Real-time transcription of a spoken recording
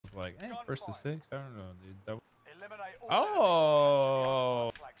like, first to 6. I don't know, dude.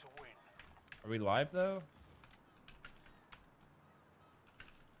 Oh, are we live though?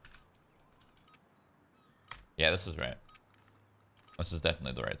 Yeah, this is right. This is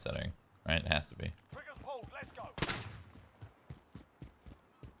definitely the right setting, right? It has to be.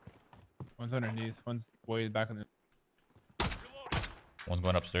 One's underneath. One's way back in the. One's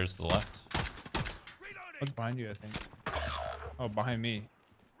going upstairs to the left. One's behind you, I think. Oh, behind me.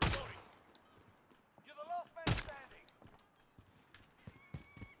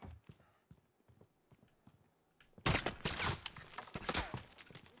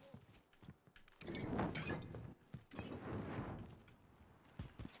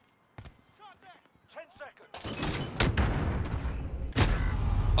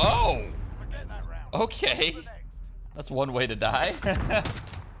 Oh! Okay. That's one way to die.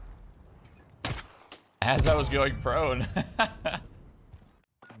 As I was going prone.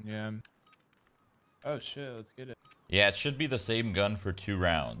 Yeah. Oh shit, let's get it. Yeah, it should be the same gun for 2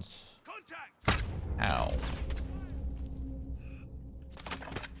 rounds. Ow.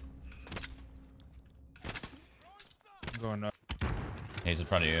 I'm going up. He's in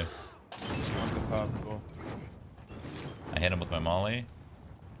front of you. On the top, cool. I hit him with my molly.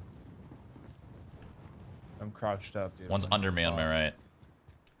 I'm crouched up, dude. One's under me on my right.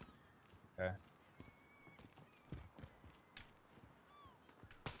 Okay.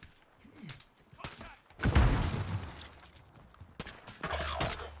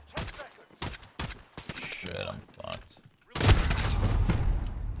 Shit, I'm fucked.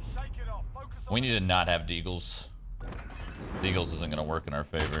 We need to not have deagles. Deagles isn't gonna work in our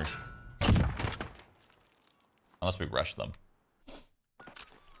favor. Unless we rush them.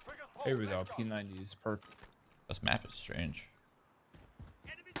 Here we go. P90 is perfect. This map is strange.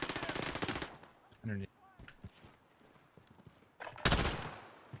 Underneath.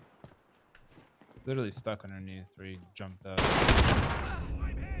 Literally stuck underneath where he jumped up.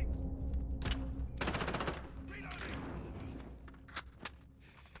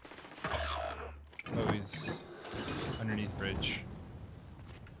 Oh, he's underneath bridge.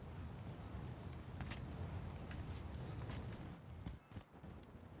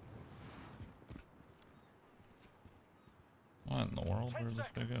 What in the world? Where's this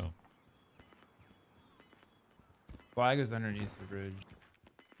gonna go? Flag is underneath the bridge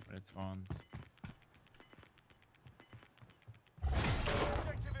when it spawns.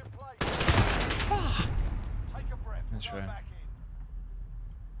 Fuck! That's right.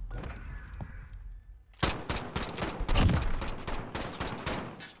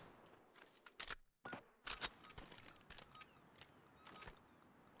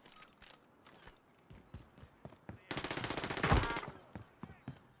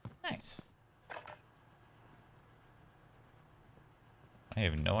 Nice. I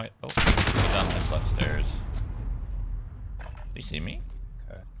have no idea. Oh, he's on the left stairs. Did he see me?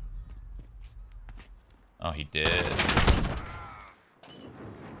 Okay. Oh, he did.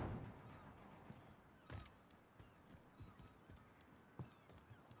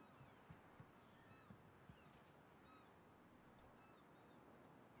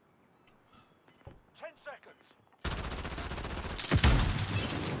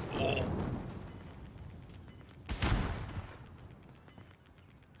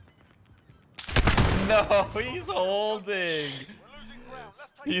 No, he's holding.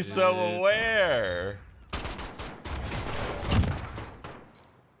 He's so aware.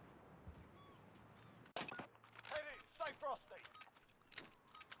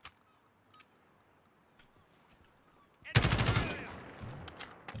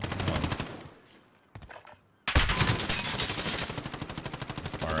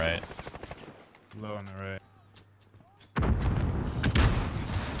 All right. Low on the right.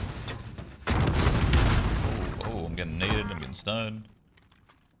 Oh, I'm getting naded. I'm getting stunned.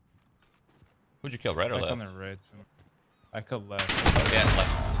 Who'd you kill, right or left? On the right. So I killed left. Oh, yeah,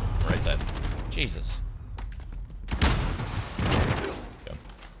 left. Right side. Jesus. Yep.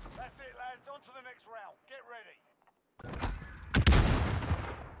 That's it, lads. On to the next round. Get ready.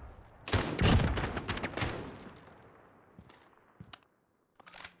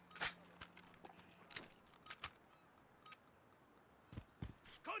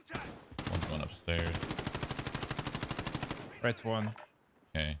 Contact. One's going upstairs. Right's one.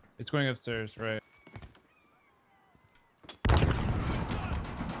 Okay. It's going upstairs, right? Oh,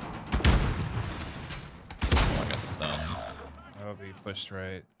 I got stunned. I'll be pushed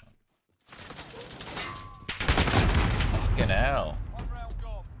right. Fucking hell. One round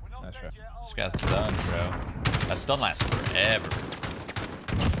gone. We're not That's dead right. yet, are Just we? got stunned, bro. That stun lasts forever.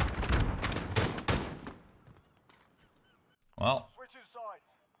 Well, Switching sides.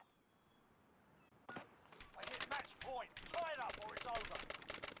 They hit match point. Tie it up or it's over.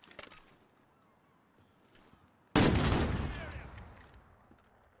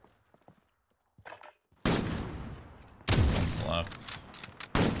 One's left.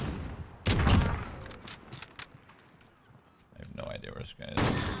 I have no idea where this guy is. We've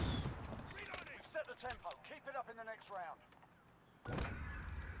set the tempo. Keep it up in the next round.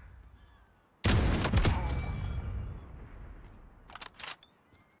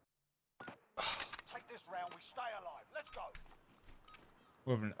 Take this round. We stay alive. Let's go.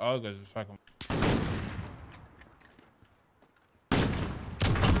 Moving. Oh, there's a second.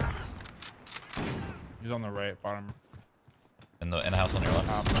 He's on the right bottom. In the house on your left.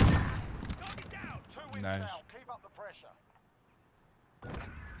 Top. Target down. 2 wins Nice. down. Keep up the pressure.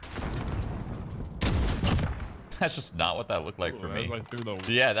 That's just not what that looked like for Ooh, me. like through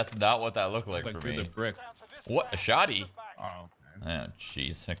the, Yeah, that's not what that looked like like for through the me. brick. Down to this What? A shoddy? back. Oh, Oh, okay.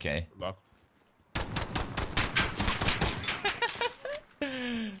 jeez. Okay. Good luck.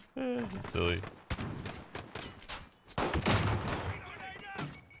 This is silly.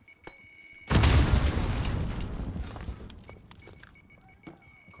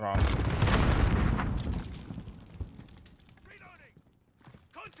 Cross. Reloading.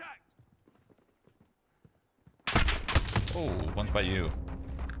 Contact. Oh, one's by you.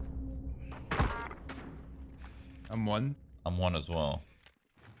 I'm one. I'm one as well.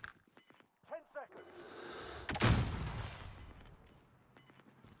 10 seconds.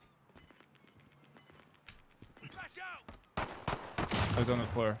 Flash out. I was on the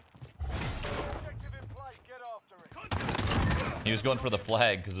floor. Objective in play. Get after it. Contact. He was going for the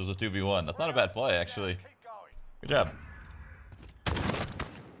flag because it was a 2v1. That's not a bad play, actually. Keep going. Good job.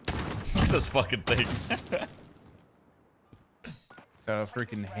 Look at this fucking thing. Got a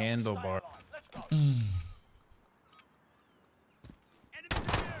freaking handlebar. Let's go. Enemy in the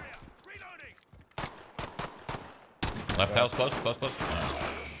area. Reloading. Left house, close, close, close. Oh,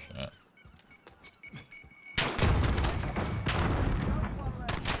 shit.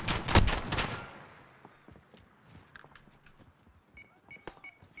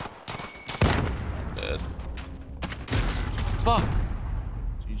 I'm dead. Fuck.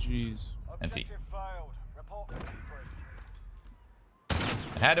 GG's. NT. Objective failed. Report for debrief.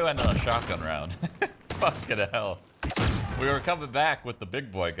 I had to end on a shotgun round. Fucking hell. We were coming back with the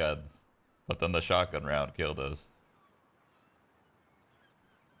big boy guns, but then the shotgun round killed us.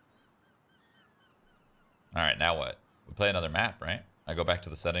 All right, now what? We play another map, right? I go back to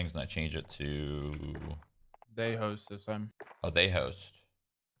the settings and I change it to... They host this time. Oh, they host.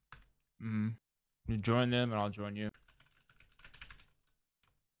 You join them and I'll join you.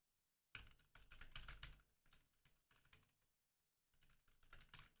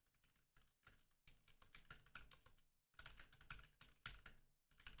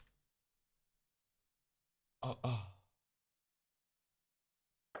 Oh, oh.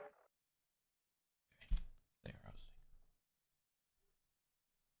 They are hosting.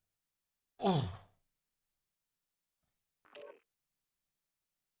 Oh.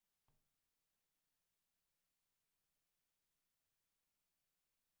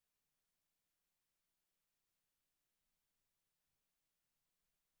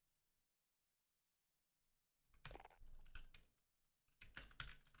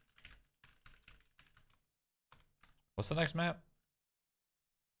 What's the next map?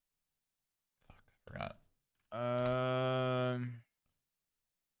 Fuck, I forgot.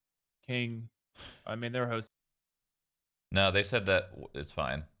 King. I mean, they're hosting. No, they said that it's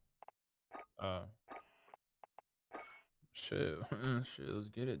fine. Shit. Shit, let's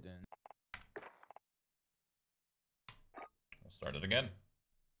get it then. We'll start it again.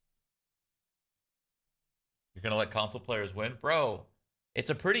 You're gonna let console players win? Bro,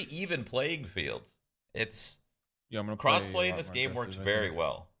 it's a pretty even playing field. It's... Yeah, I'm gonna Crossplay in this game works very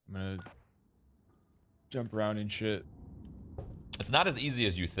well. I'm gonna jump around and shit. It's not as easy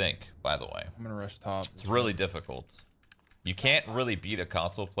as you think, by the way. I'm gonna rush top. It's really difficult. You can't really beat a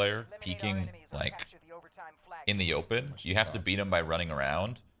console player peeking, like, in the open. You have to beat them by running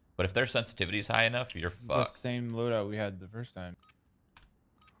around. But if their sensitivity's high enough, you're the fucked. same loadout we had the first time.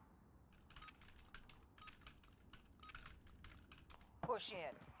 Push in.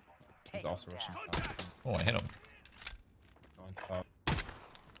 He's Take also him rushing down. top. Oh, I hit him. Going top.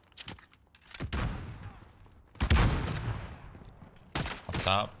 Up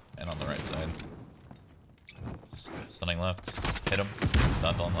top and on the right side. Stunning left. Hit him.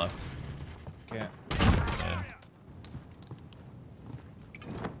 Stunned on left. Can't. Yeah.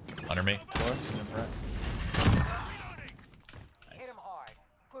 Under me. Floor, and then right. Hit him hard.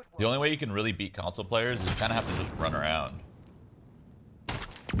 Good work. The only way you can really beat console players is you kind of have to just run around.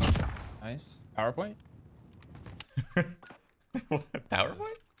 Nice. PowerPoint? What,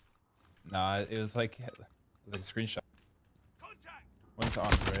 PowerPoint? Nah, it was like a screenshot. One's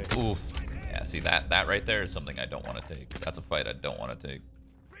on right. Ooh. Yeah, see that right there is something I don't want to take. That's a fight I don't want to take.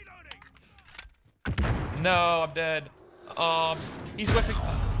 No, I'm dead. He's whipping.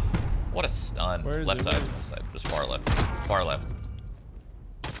 What a stun. Left side, just far left. Far left.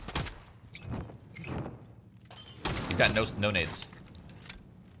 He's got no nades.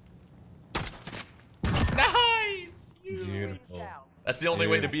 Nice! Beautiful. That's the only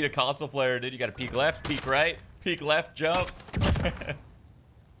way to beat a console player, dude. You gotta peek left, peek right, peek left, jump.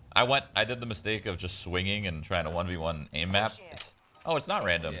 I did the mistake of just swinging and trying to 1v1 aim map. It's not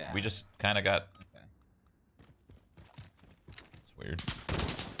random. Yeah. We just kind of got... It's weird.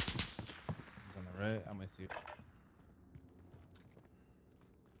 He's on the right. I'm with you.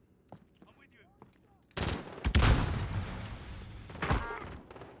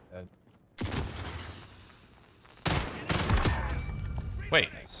 Dead. Wait.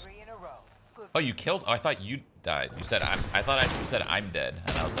 3 in a row. Good. Oh, you killed? Oh, I thought you died. You said I thought you said I'm dead,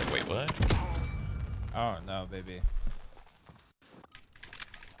 and I was like, wait, what? Oh no, baby.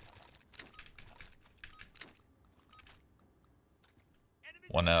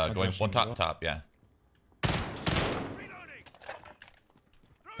 One one top, yeah.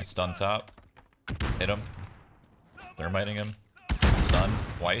 I stun top. Hit him. Thermiting him. Stun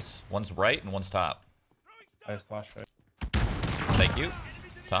twice. One's right and one's top. I have flashlight. Thank you.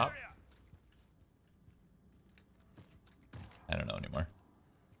 Top. I don't know anymore.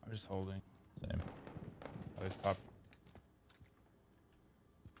 I'm just holding. Same. I was top.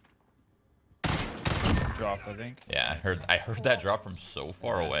 Dropped, I think. Yeah, I heard that drop from so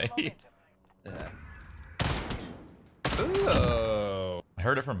far away. Yeah. Ooh. I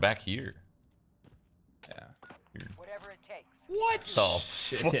heard it from back here. Yeah. Weird. Whatever it takes. What the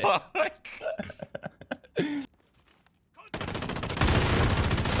Shit. fuck?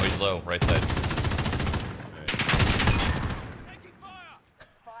 Oh, he's low, right side.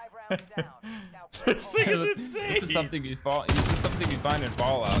 5 rounds down. Now This thing is insane. This is something you find in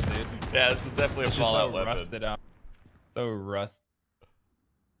Fallout, dude. Yeah, this is definitely a It's just Fallout so weapon. rusted out. So rust.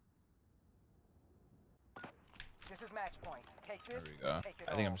 This is match point. Take this. There we go. Take it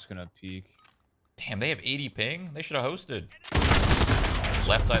I think all. I'm just gonna peek. Damn, they have 80 ping? They should have hosted.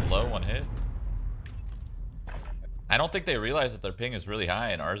 Left side low, one hit. I don't think they realize that their ping is really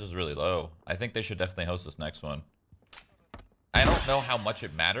high and ours is really low. I think they should definitely host this next one. I don't know how much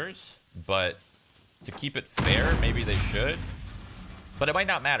it matters, but to keep it fair, maybe they should. But it might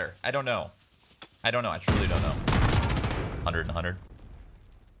not matter. I don't know. I truly don't know. 100 and 100.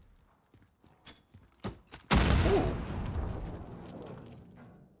 Ooh.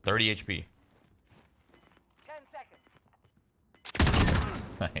 30 HP. 10 seconds.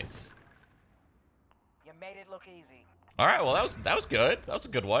 Nice. You made it look easy. All right, well that was good. That was a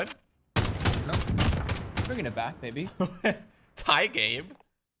good one. No. Bringing it back, baby. Tie game.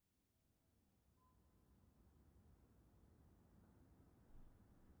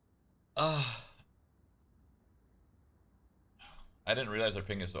 I didn't realize their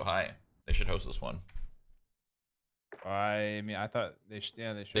ping is so high. They should host this one. I mean, I thought they should.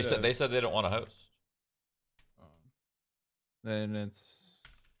 Yeah, they should. They said they don't want to host. Then it's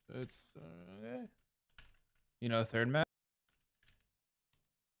you know, third match.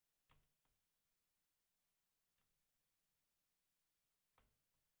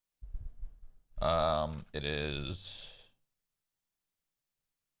 It is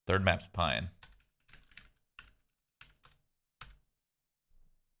third map's Pine.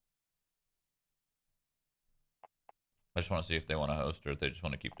 I just want to see if they want to host or if they just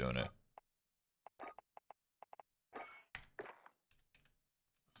want to keep doing it.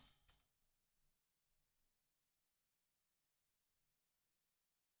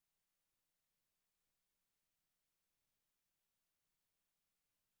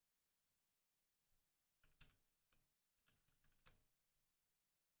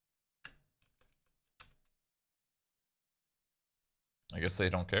 I guess they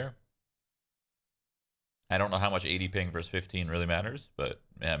don't care. I don't know how much 80 ping versus 15 really matters, but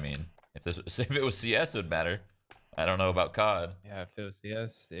yeah, I mean, if it was CS, it would matter. I don't know about COD. Yeah, if it was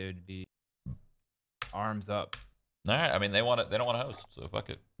CS, it would be arms up. All right, I mean, they don't want to host, so fuck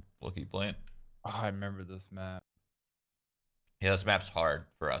it. We'll keep playing. Oh, I remember this map. Yeah, this map's hard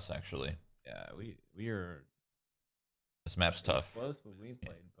for us actually. Yeah, we are. This map's tough. Close when we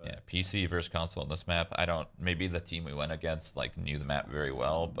played, but Yeah, PC versus console in this map. I don't. Maybe the team we went against like knew the map very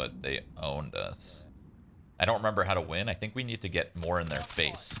well, but they owned us. I don't remember how to win. I think we need to get more in their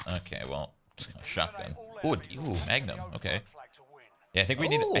face. Okay, well, shotgun. Ooh, Magnum. Okay. Yeah, I think we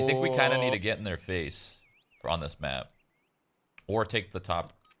need. I think we kind of need to get in their face for on this map. Or take the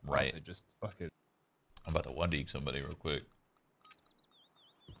top right. They just fuck it. I'm about to 1D somebody real quick.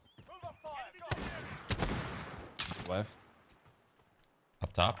 Left.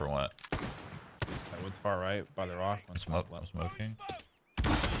 Up top or what? That was far right by the rock. I'm smoking.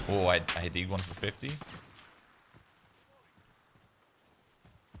 Oh, I dig one for 50.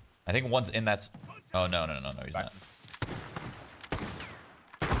 I think one's in that. Oh no, he's not.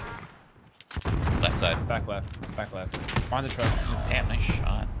 Left side. Back left. Find the truck. Damn, nice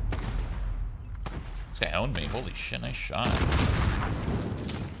shot. This guy owned me. Holy shit, nice shot.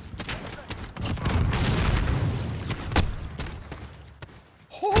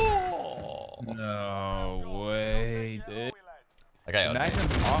 Oh! No way, dude. That guy owned me.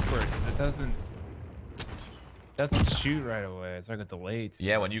 Magnum's awkward. It doesn't shoot right away. It's like a delay.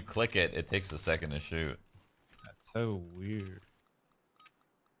 Yeah, when you click it, it takes a second to shoot. That's so weird.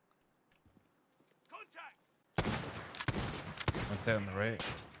 What's that on the right?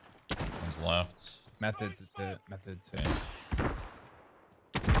 One's left. Methods, it's it. Methods. Okay.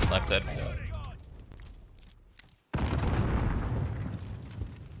 Left dead.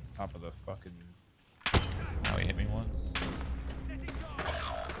 Top of the fucking. Oh, he hit me once.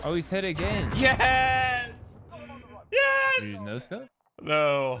 Oh, he's hit again. Yes! Yes! Did you no scope?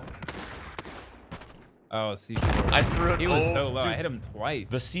 No. Oh, C4. I threw it. He was so Dude, low. I hit him twice.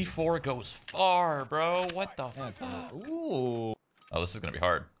 the C4 goes far, bro. What the Yeah, fuck? ooh. Oh, this is gonna be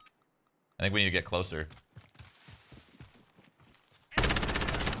hard. I think we need to get closer.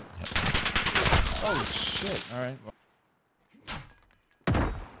 Oh shit! All right.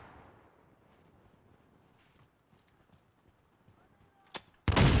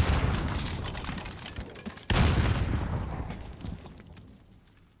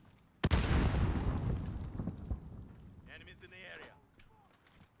 Enemies in the area.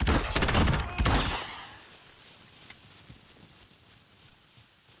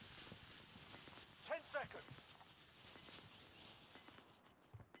 10 seconds.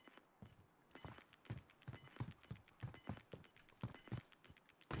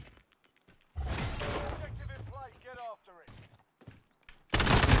 Objective in play. Get after it.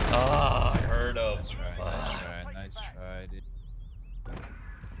 Ah, I heard him. Nice try. Nice try, dude.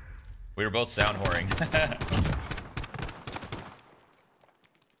 We were both sound whoring.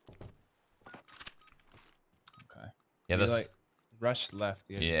 Okay. Yeah, You, this. like rush left.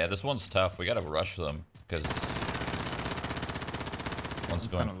 Yeah, this one's tough. We gotta rush them because one's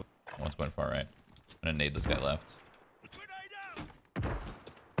going far right. I'm gonna nade this guy left.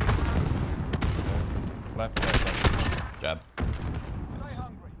 Left. Jab. Stay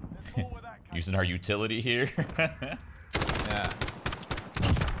hungry. There's more where that came. Using our utility here. Yeah.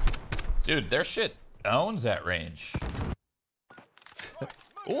 Dude, their shit owns that range.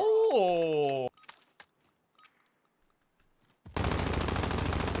 Oh.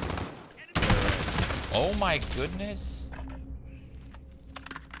 Oh my goodness.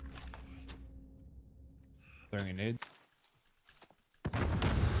 Throwing a nade. I'm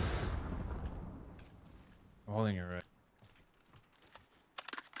holding it right.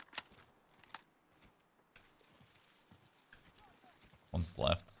 One's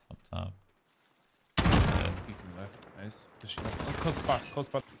left up top. Peeking left. Nice. Pushing up. Oh, close spot. Close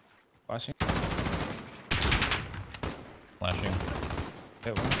spot. Flashing. Flashing.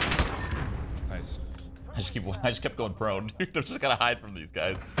 Hit one. Nice. I just kept going prone. Dude, I'm just gonna hide from these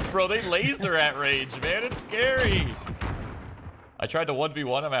guys. Bro, they laser at range, man. It's scary. I tried to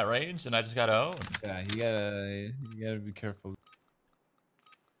 1v1 him at range and I just got owned. Yeah, you gotta be careful.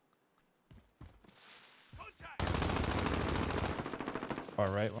 Far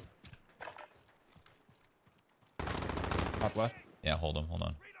right one. Top left. Yeah, hold him, hold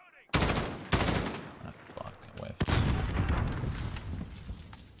on. Ah, fuck, I whiffed.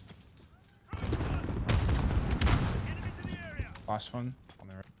 Flash one on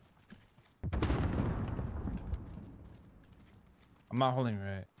the right. I'm not holding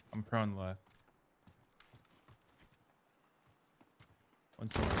right. I'm prone left.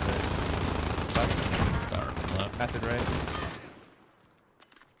 One's somewhere right. Left. Left. Method right.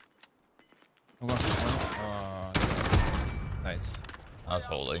 I'm going for one. Nice. I was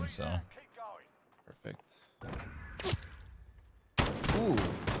holding, so. Keep going. Perfect. Ooh.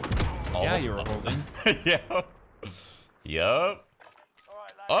 All Yeah, of- you were holding. Yep. Yup. All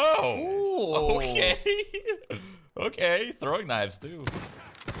right, lads. Oh. Ooh. Okay. Okay. Throwing knives too.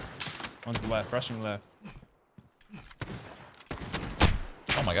 One's left. Rushing left.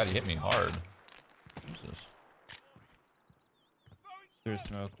 Oh my god, he hit me hard. Jesus. There's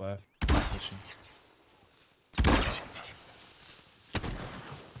smoke left. Pushing.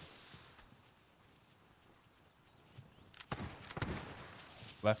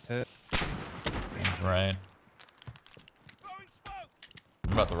 Left hit. Right.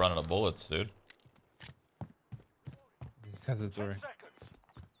 I'm about to run out of bullets, dude. These guys are 10 throwing. seconds.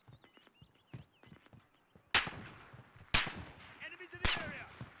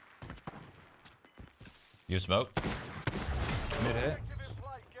 You smoke? Mid hit. Active in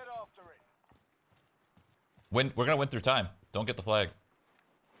play. Get after it. Win. We're gonna win through time. Don't get the flag.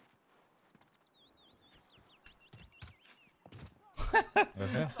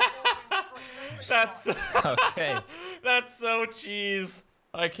 Okay. That's Okay. that's so cheese.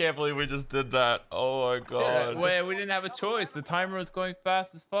 I can't believe we just did that. Oh my god. Wait, we didn't have a choice. The timer was going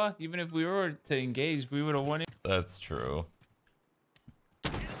fast as fuck. Even if we were to engage, we would have won it. That's true.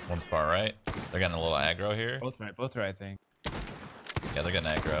 One's far right. They're getting a little aggro here. Both right, I think. Yeah, they're getting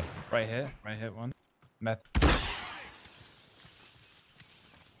aggro. Right hit one. Meth.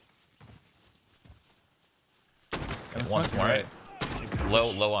 Okay, one more. Right.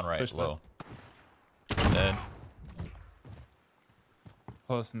 Low on right. Push Low. Dead.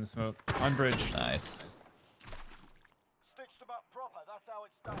 Close in the smoke. On bridge. Nice. Stitched them up proper. That's how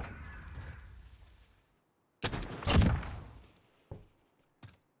it's done.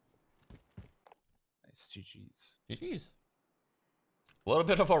 Nice. GG's. GG's. A little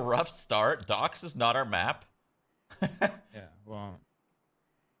bit of a rough start. Docks is not our map. Yeah, well.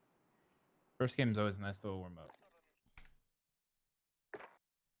 First game is always a nice little warm up.